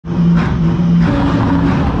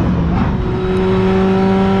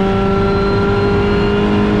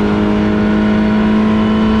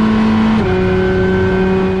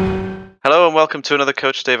welcome to another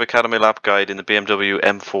Coach Dave Academy lap guide in the BMW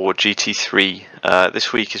M4 GT3.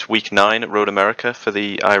 This week is week 9 at Road America for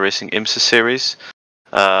the iRacing IMSA series.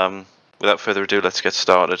 Without further ado, let's get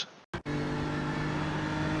started.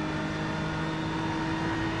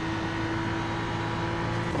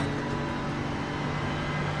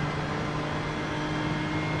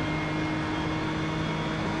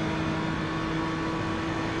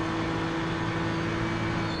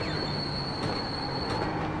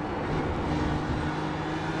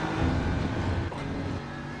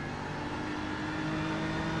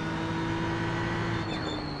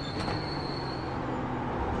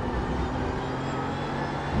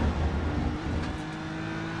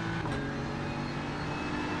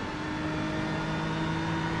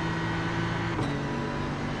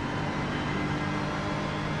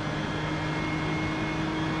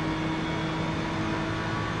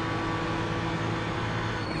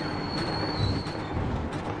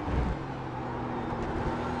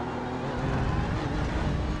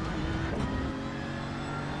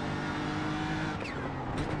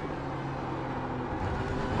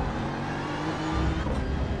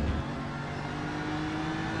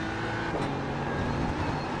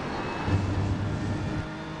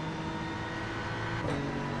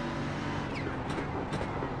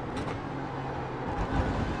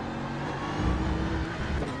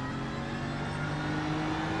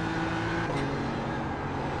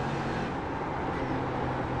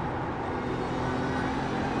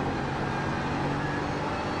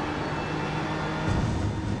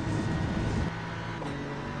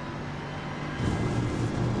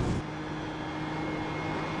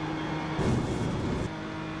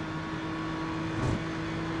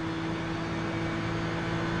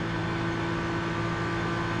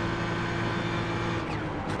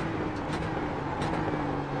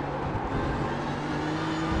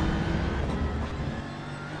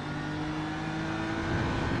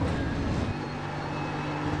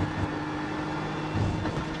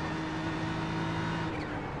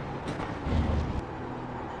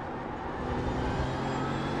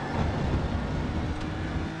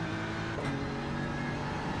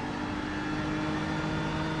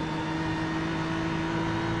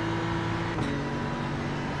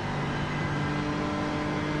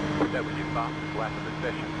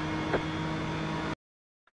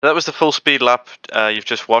 That was the full speed lap you've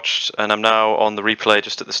just watched, and I'm now on the replay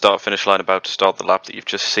just at the start finish line about to start the lap that you've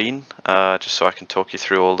just seen, just so I can talk you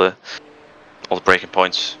through all the braking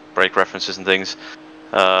points, brake references and things.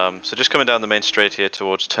 So just coming down the main straight here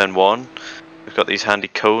towards turn 1, we've got these handy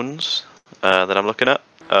cones that I'm looking at.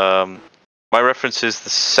 My reference is the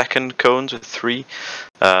second cones with 3,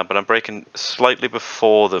 but I'm braking slightly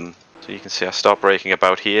before them. So you can see I start braking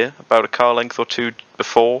about here, about a car length or 2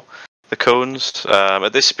 before the cones.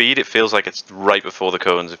 At this speed it feels like it's right before the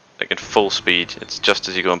cones, like in full speed. It's just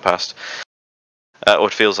as you're going past, or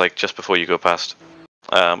it feels like just before you go past.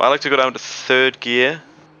 I like to go down to 3rd gear,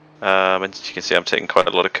 and as you can see I'm taking quite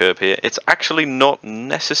a lot of curb here. It's actually not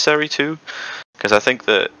necessary to, because I think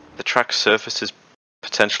that the track surface is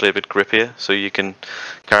potentially a bit grippier, so you can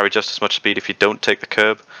carry just as much speed if you don't take the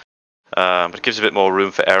curb. But it gives a bit more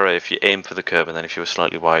room for error if you aim for the curb, and then if you were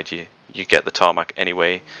slightly wide, you get the tarmac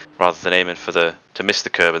anyway, rather than aiming for to miss the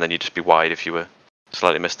curb, and then you'd just be wide if you were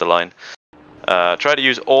slightly missed the line. Try to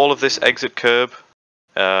use all of this exit curb.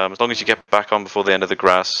 As long as you get back on before the end of the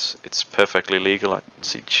grass, it's perfectly legal. I can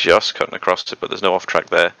see just cutting across it, but there's no off track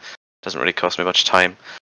there. Doesn't really cost me much time,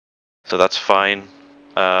 so that's fine.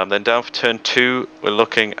 Then down for turn 2, we're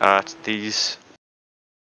looking at these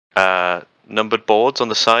numbered boards on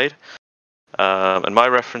the side. And my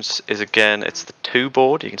reference is, again, it's the 2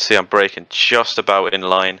 board. You can see I'm braking just about in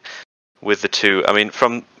line with the 2. I mean,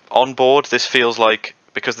 from on board, this feels like,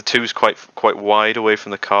 because the 2 is quite wide away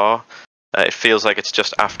from the car, it feels like it's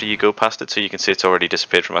just after you go past it. So you can see it's already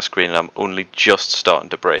disappeared from my screen, and I'm only just starting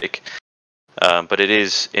to brake. But it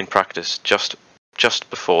is, in practice, just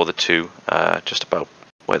before the 2, just about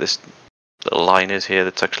where this little line is here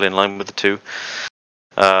that's actually in line with the 2.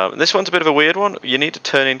 This one's a bit of a weird one. You need to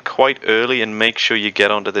turn in quite early and make sure you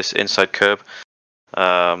get onto this inside curb.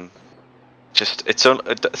 It's a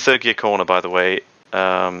 3rd gear corner, by the way,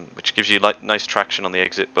 which gives you nice traction on the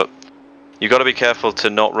exit, but you've got to be careful to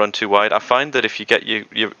not run too wide. I find that if you get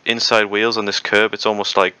your inside wheels on this curb, it's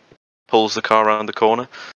almost like pulls the car around the corner.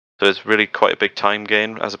 So it's really quite a big time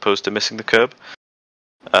gain as opposed to missing the curb.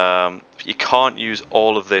 You can't use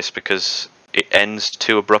all of this because it ends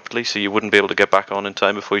too abruptly, so you wouldn't be able to get back on in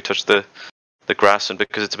time before you touch the grass, and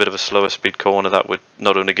because it's a bit of a slower speed corner, that would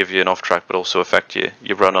not only give you an off track but also affect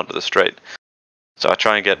your run onto the straight. So I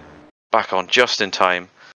try and get back on just in time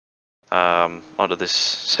onto this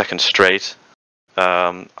second straight,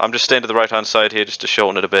 I'm just staying to the right hand side here just to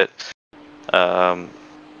shorten it a bit. And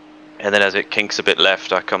then as it kinks a bit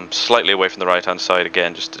left, I come slightly away from the right hand side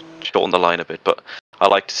again just to shorten the line a bit. But I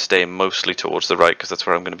like to stay mostly towards the right because that's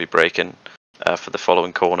where I'm going to be braking for the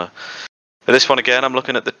following corner. For this one again, I'm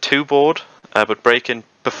looking at the 2 board, but braking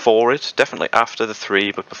before it, definitely after the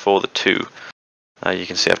 3, but before the 2. You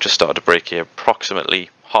can see I've just started to brake here, approximately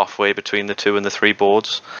halfway between the 2 and the 3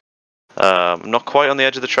 boards. I'm not quite on the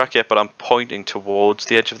edge of the track yet, but I'm pointing towards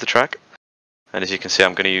the edge of the track. And as you can see,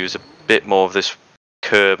 I'm going to use a bit more of this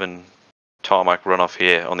curb and tarmac runoff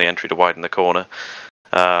here on the entry to widen the corner.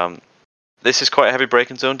 This is quite a heavy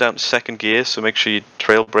braking zone down to 2nd gear, so make sure you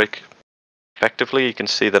trail brake effectively. You can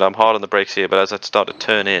see that I'm hard on the brakes here, but as I start to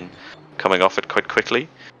turn in, coming off it quite quickly.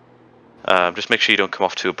 Just make sure you don't come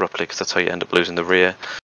off too abruptly, because that's how you end up losing the rear.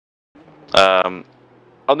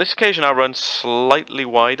 On this occasion, I run slightly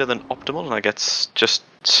wider than optimal, and I get just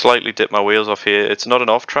slightly dip my wheels off here. It's not an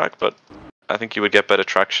off track, but I think you would get better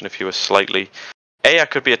traction if you were slightly... A, I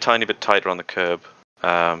could be a tiny bit tighter on the curb,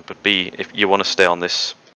 but B, if you want to stay on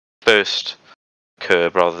this first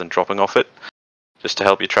curb rather than dropping off it, just to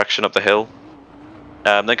help your traction up the hill.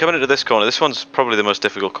 Then coming into this corner, this one's probably the most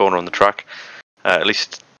difficult corner on the track, at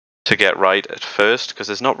least to get right at first, because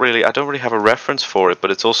there's not really, I don't really have a reference for it,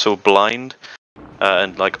 but it's also blind,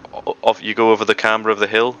 and like off you go over the camber of the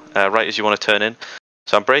hill right as you want to turn in.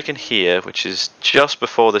 So I'm braking here, which is just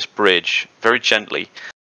before this bridge, very gently,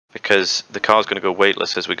 because the car's going to go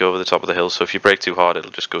weightless as we go over the top of the hill, so if you brake too hard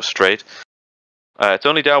it'll just go straight. It's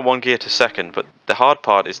only down 1 gear to 2nd, but the hard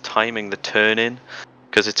part is timing the turn in,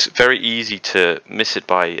 because it's very easy to miss it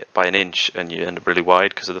by an inch and you end up really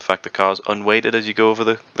wide because of the fact the car's unweighted as you go over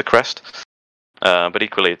the crest. But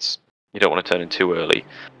equally, you don't want to turn in too early.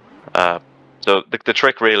 So the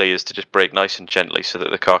trick really is to just brake nice and gently so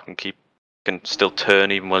that the car can still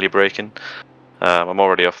turn even while you're braking. I'm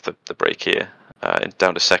already off the brake here,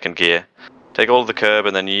 down to 2nd gear. Take all of the curb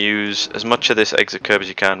and then use as much of this exit curb as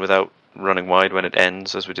you can without running wide when it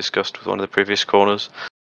ends, as we discussed with one of the previous corners.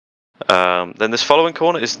 Then this following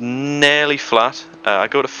corner is nearly flat. I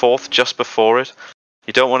go to 4th just before it.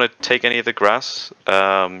 You don't want to take any of the grass.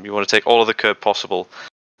 You want to take all of the curb possible.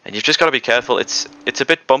 And you've just got to be careful. It's a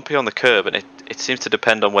bit bumpy on the curb, and it seems to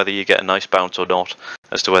depend on whether you get a nice bounce or not,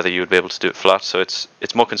 as to whether you would be able to do it flat. So it's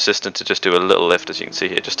more consistent to just do a little lift, as you can see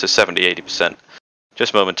here, just to 70-80%,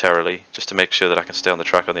 just momentarily, just to make sure that I can stay on the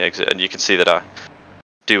track on the exit. And you can see that I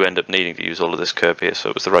do end up needing to use all of this curb here, so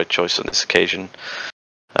it was the right choice on this occasion.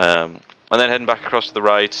 And then heading back across to the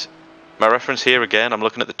right. My reference here again, I'm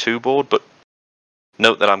looking at the 2 board, but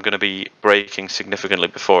note that I'm going to be braking significantly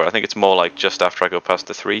before. I think it's more like just after I go past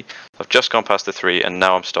the 3. I've just gone past the 3 and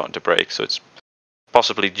now I'm starting to brake, so it's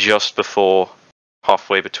possibly just before,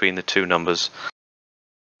 halfway between the 2 numbers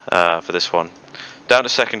for this one. Down to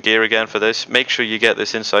 2nd gear again for this. Make sure you get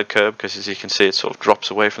this inside curb, because as you can see it sort of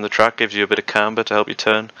drops away from the track, gives you a bit of camber to help you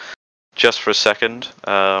turn just for a second.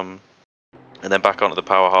 And then back onto the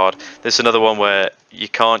power hard. This is another one where you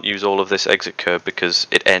can't use all of this exit curb because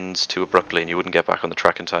it ends too abruptly and you wouldn't get back on the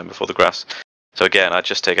track in time before the grass. So again, I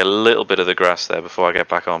just take a little bit of the grass there before I get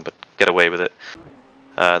back on, but get away with it.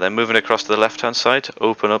 Then moving across to the left hand side to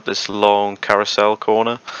open up this long carousel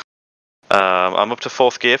corner. I'm up to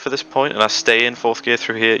 4th gear for this point, and I stay in 4th gear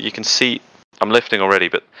through here. You can see I'm lifting already,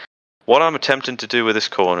 but what I'm attempting to do with this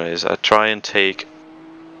corner is I try and take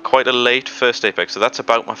quite a late first apex, so that's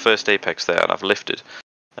about my first apex there, and I've lifted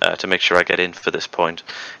to make sure I get in for this point.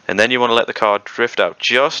 And then you want to let the car drift out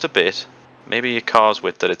just a bit, maybe a car's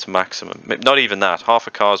width at its maximum, not even that, half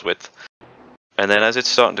a car's width. And then as it's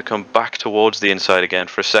starting to come back towards the inside again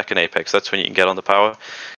for a 2nd apex, that's when you can get on the power.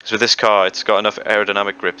 Because with this car, it's got enough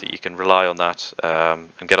aerodynamic grip that you can rely on that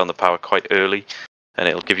and get on the power quite early, and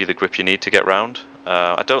it'll give you the grip you need to get round.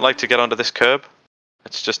 I don't like to get onto this curb.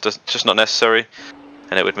 It's just not necessary.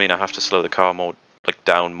 And it would mean I have to slow the car more, like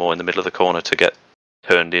down more in the middle of the corner to get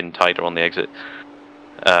turned in tighter on the exit.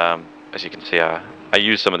 As you can see, I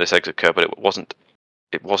used some of this exit curb, but it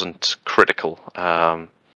wasn't critical.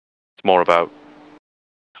 It's more about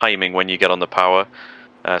timing when you get on the power,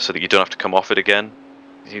 so that you don't have to come off it again.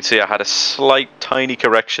 As you can see, I had a slight, tiny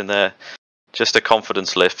correction there, just a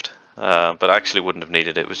confidence lift, but I actually wouldn't have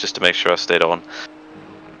needed it. It was just to make sure I stayed on.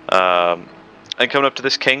 And coming up to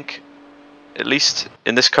this kink, at least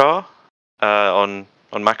in this car, on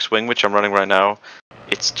max swing, which I'm running right now,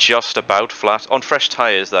 it's just about flat. On fresh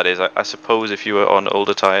tyres, that is. I suppose if you were on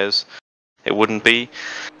older tyres, it wouldn't be.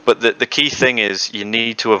 But the key thing is you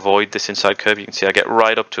need to avoid this inside curve. You can see I get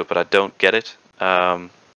right up to it, but I don't get it. And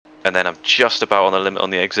then I'm just about on the limit on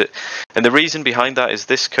the exit. And the reason behind that is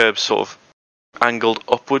this curve's sort of angled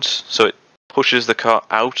upwards, so pushes the car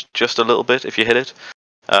out just a little bit if you hit it.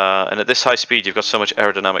 And at this high speed, you've got so much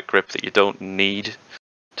aerodynamic grip that you don't need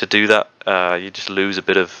to do that. You just lose a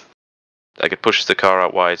bit of, like, it pushes the car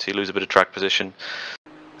out wide, so you lose a bit of track position,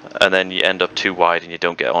 and then you end up too wide and you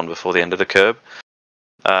don't get on before the end of the curb.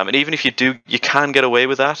 And even if you do, you can get away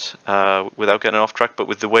with that without getting off track. But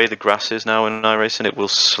with the way the grass is now in iRacing, it will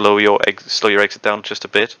slow your exit down just a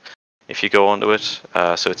bit if you go onto it.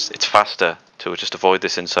 So it's faster to just avoid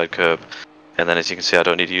this inside curb. And then, as you can see, I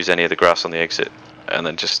don't need to use any of the grass on the exit, and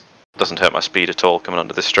then just doesn't hurt my speed at all coming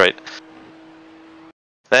onto this straight.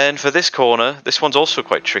 Then for this corner, this one's also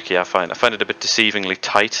quite tricky. I find it a bit deceivingly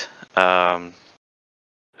tight.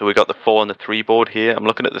 So we got the 4 and the 3 board here. I'm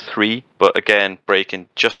looking at the 3, but again, braking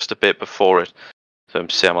just a bit before it. So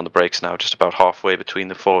I'm on the brakes now, just about halfway between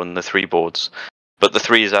the 4 and the 3 boards. But the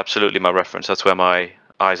 3 is absolutely my reference. That's where my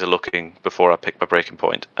eyes are looking before I pick my braking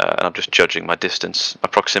point. And I'm just judging my distance, my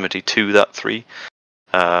proximity to that 3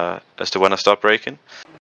 as to when I start braking.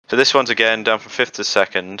 So this one's again down from 5th to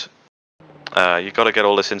 2nd. You've got to get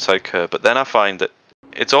all this inside curb. But then I find that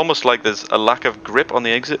it's almost like there's a lack of grip on the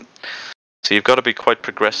exit. So you've got to be quite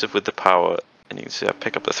progressive with the power, and you can see I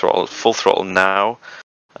pick up the throttle, full throttle now.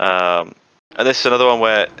 And this is another one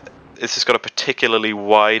where this has got a particularly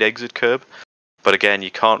wide exit curb, but again, you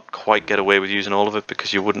can't quite get away with using all of it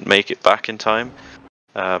because you wouldn't make it back in time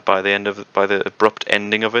by the abrupt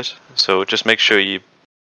ending of it. So just make sure you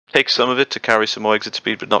take some of it to carry some more exit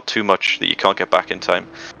speed, but not too much that you can't get back in time.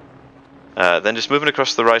 Then just moving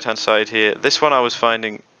across the right hand side here, this one I was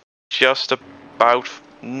finding just about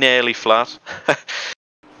nearly flat.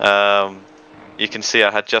 You can see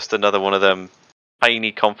I had just another one of them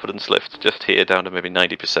tiny confidence lifts just here down to maybe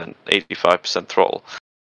 90%, 85% throttle,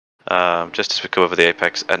 just as we go over the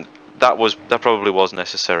apex, and that probably was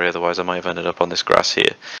necessary, otherwise I might have ended up on this grass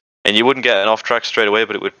here. And you wouldn't get an off track straight away,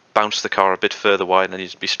 but it would bounce the car a bit further wide, and then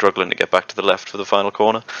you'd be struggling to get back to the left for the final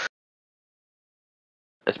corner.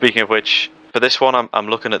 Speaking of which, for this one, I'm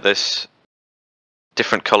looking at this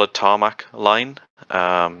different coloured tarmac line,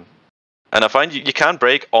 and I find you can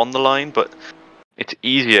brake on the line, but it's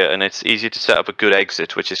easier, and it's easier to set up a good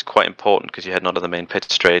exit, which is quite important because you're heading onto the main pit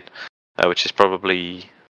straight, which is probably,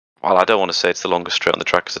 well, I don't want to say it's the longest straight on the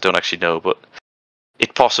track because I don't actually know, but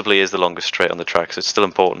it possibly is the longest straight on the track, so it's still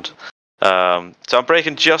important. So I'm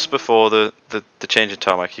braking just before the change in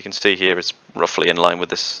tarmac. You can see here it's roughly in line with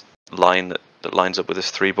this line that lines up with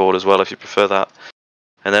this 3 board as well, if you prefer that.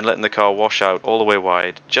 And then letting the car wash out all the way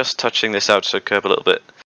wide, just touching this outside curb a little bit,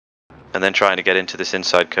 and then trying to get into this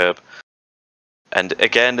inside curb. And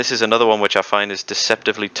again, this is another one which I find is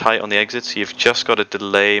deceptively tight on the exit, so you've just got to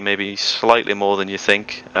delay maybe slightly more than you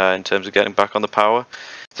think in terms of getting back on the power.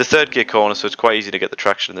 It's a 3rd gear corner, so it's quite easy to get the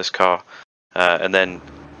traction in this car. And then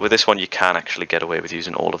with this one, you can actually get away with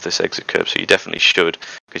using all of this exit curb, so you definitely should,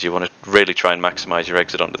 because you want to really try and maximize your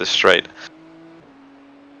exit onto this straight.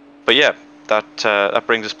 But yeah, that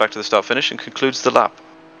brings us back to the start finish and concludes the lap.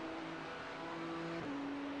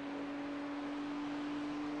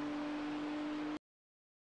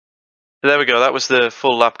 So there we go, that was the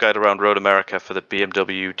full lap guide around Road America for the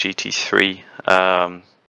BMW GT3.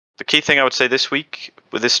 The key thing I would say this week,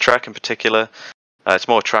 with this track in particular, it's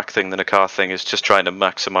more a track thing than a car thing, is just trying to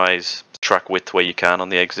maximize track width where you can on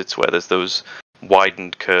the exits where there's those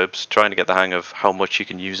widened curbs, trying to get the hang of how much you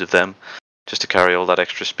can use of them just to carry all that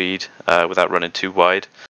extra speed without running too wide.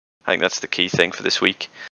 I think that's the key thing for this week.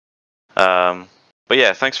 But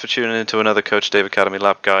yeah, thanks for tuning in to another Coach Dave Academy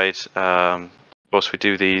lap guide. Of course, we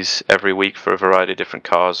do these every week for a variety of different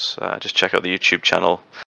cars. Just check out the YouTube channel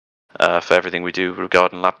for everything we do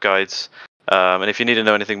regarding lap guides. And if you need to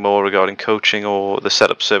know anything more regarding coaching or the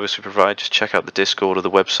setup service we provide, just check out the Discord or the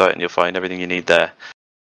website and you'll find everything you need there.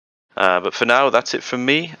 But for now, that's it from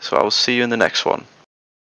me, so I will see you in the next one.